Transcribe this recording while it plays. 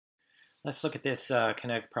Let's look at this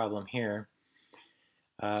kinetic problem here.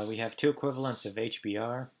 We have two equivalents of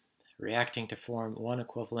HBr reacting to form one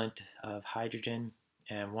equivalent of hydrogen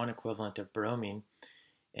and one equivalent of bromine,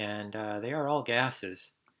 and they are all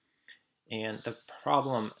gases. And the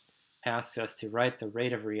problem asks us to write the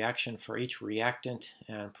rate of reaction for each reactant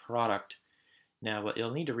and product. Now, what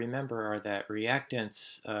you'll need to remember are that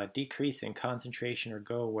reactants decrease in concentration or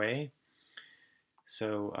go away.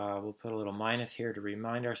 So we'll put a little minus here to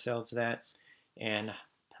remind ourselves that. And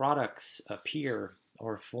products appear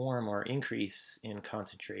or form or increase in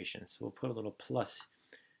concentration. So we'll put a little plus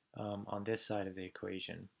on this side of the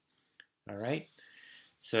equation. All right.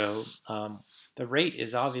 So the rate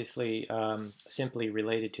is obviously simply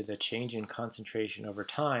related to the change in concentration over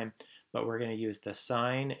time, but we're going to use the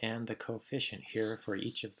sign and the coefficient here for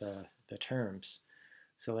each of the terms.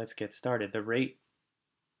 So let's get started. The rate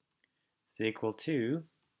is equal to,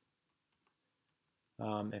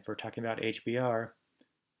 if we're talking about HBr,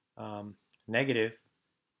 negative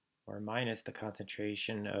or minus the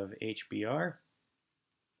concentration of HBr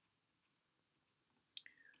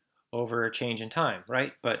over a change in time,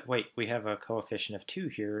 right? But wait, we have a coefficient of 2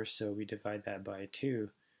 here, so we divide that by 2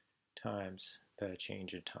 times the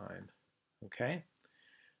change in time, okay?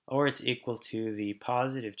 Or it's equal to the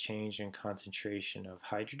positive change in concentration of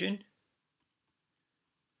hydrogen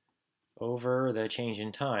over the change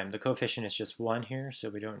in time. The coefficient is just 1 here, so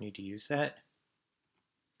we don't need to use that.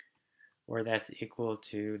 Or that's equal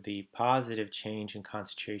to the positive change in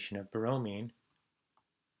concentration of bromine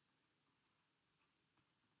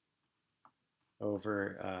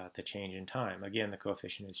over the change in time. Again, the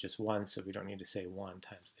coefficient is just 1, so we don't need to say 1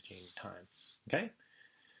 times the change in time. Okay?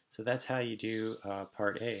 So that's how you do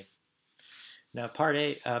part A. Now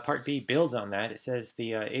part B builds on that. It says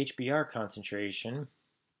the HBr concentration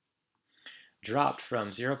dropped from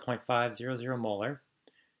 0.500 molar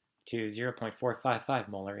to 0.455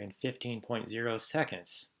 molar in 15.0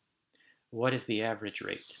 seconds. What is the average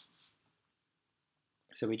rate?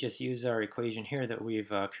 So we just use our equation here that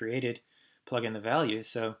we've created, plug in the values.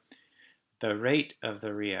 So the rate of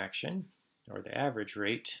the reaction, or the average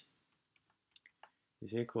rate,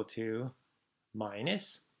 is equal to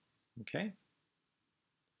minus, okay?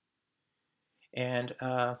 And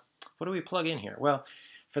what do we plug in here? Well,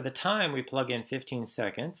 for the time, we plug in 15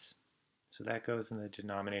 seconds. So that goes in the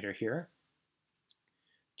denominator here.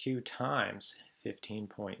 2 times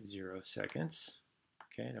 15.0 seconds.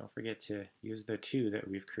 Okay, don't forget to use the 2 that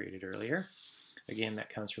we've created earlier. Again, that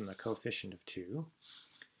comes from the coefficient of 2.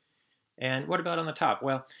 And what about on the top?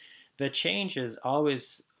 Well, the change is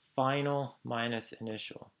always final minus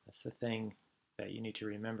initial. That's the thing that you need to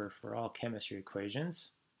remember for all chemistry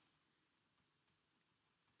equations.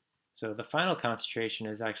 So the final concentration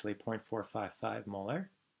is actually 0.455 molar.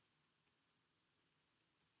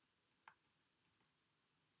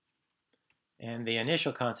 And the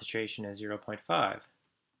initial concentration is 0.5.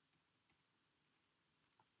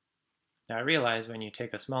 Now I realize when you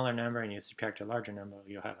take a smaller number and you subtract a larger number,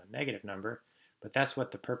 you'll have a negative number, but that's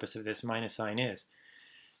what the purpose of this minus sign is,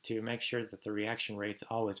 to make sure that the reaction rate's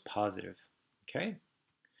always positive. Okay?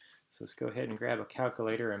 So let's go ahead and grab a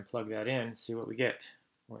calculator and plug that in, see what we get.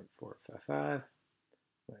 0.455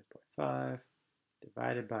 minus 0.5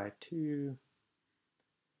 divided by 2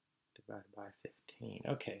 divided by 15.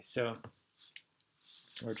 Okay, so,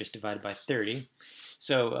 or just divided by 30.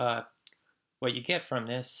 So what you get from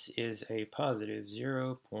this is a positive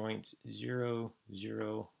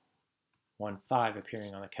 0.0015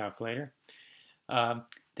 appearing on the calculator.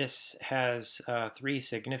 This has 3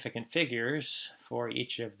 significant figures for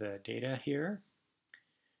each of the data here.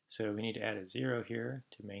 So we need to add a 0 here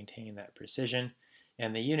to maintain that precision.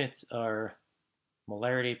 And the units are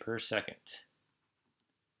molarity per second.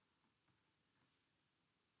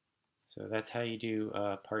 So that's how you do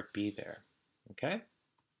part B there. Okay?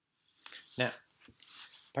 Now,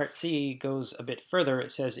 part C goes a bit further.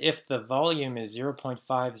 It says if the volume is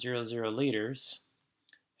 0.500 liters,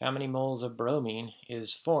 how many moles of bromine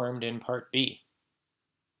is formed in part B?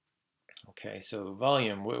 Okay, so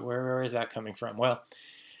volume, where is that coming from? Well,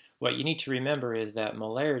 what you need to remember is that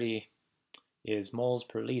molarity is moles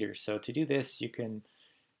per liter. So to do this, you can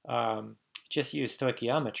just use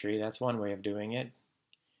stoichiometry. That's one way of doing it.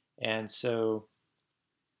 And so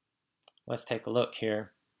let's take a look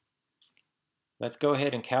here. Let's go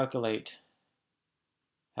ahead and calculate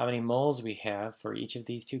how many moles we have for each of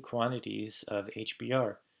these two quantities of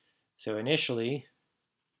HBr. So initially,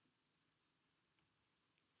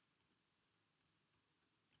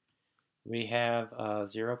 we have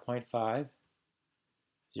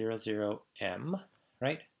 0.500 m,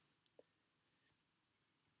 right?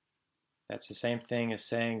 That's the same thing as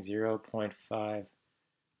saying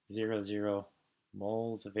 0.500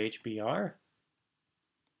 moles of HBr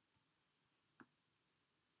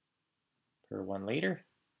per 1 liter.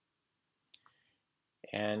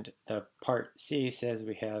 And the part C says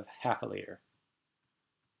we have half a liter.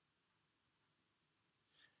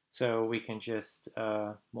 So we can just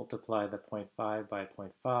multiply the 0.5 by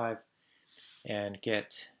 0.5 and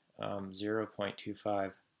get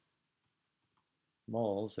 0.25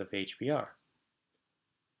 moles of HBr.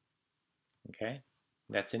 Okay,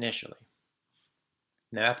 that's initially.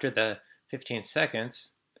 Now after the 15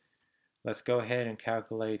 seconds, let's go ahead and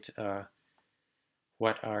calculate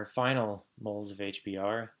what our final moles of HBr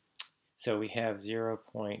are. So we have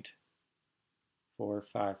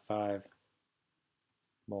 0.455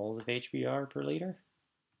 moles of HBr per liter.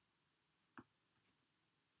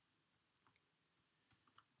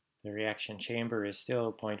 The reaction chamber is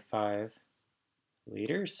still 0.5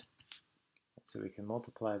 liters. So we can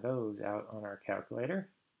multiply those out on our calculator.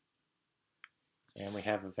 And we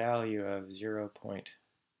have a value of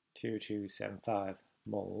 0.2275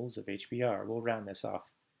 moles of HBr. We'll round this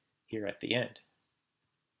off here at the end.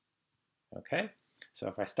 Okay, so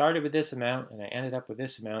if I started with this amount and I ended up with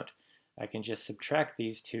this amount, I can just subtract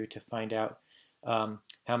these two to find out how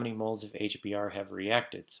many moles of HBr have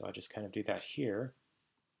reacted. So I'll just kind of do that here.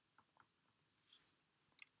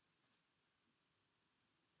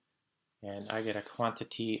 And I get a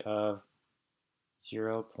quantity of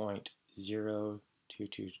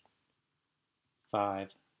 0.0225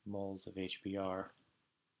 moles of HBr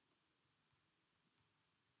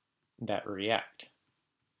that react.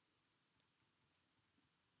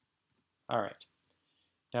 All right.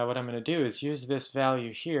 Now what I'm going to do is use this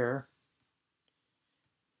value here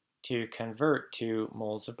to convert to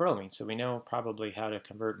moles of bromine. So we know probably how to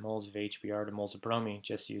convert moles of HBr to moles of bromine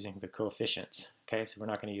just using the coefficients. Okay, so we're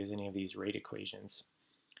not going to use any of these rate equations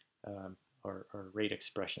or rate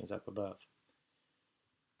expressions up above.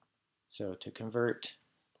 So to convert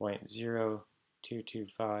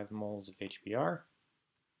 0.0225 moles of HBr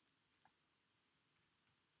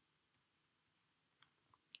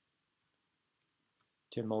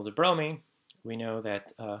to moles of bromine, we know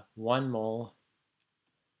that 1 mole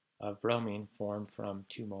of bromine formed from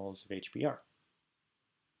 2 moles of HBr.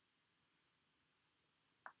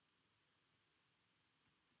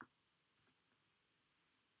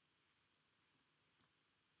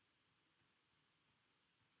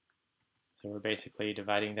 So we're basically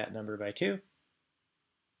dividing that number by 2.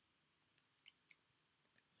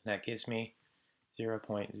 That gives me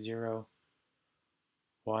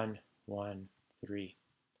 0.0113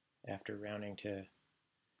 after rounding to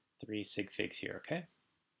 3 sig figs here, okay?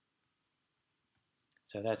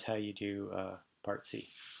 So that's how you do part C.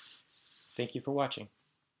 Thank you for watching.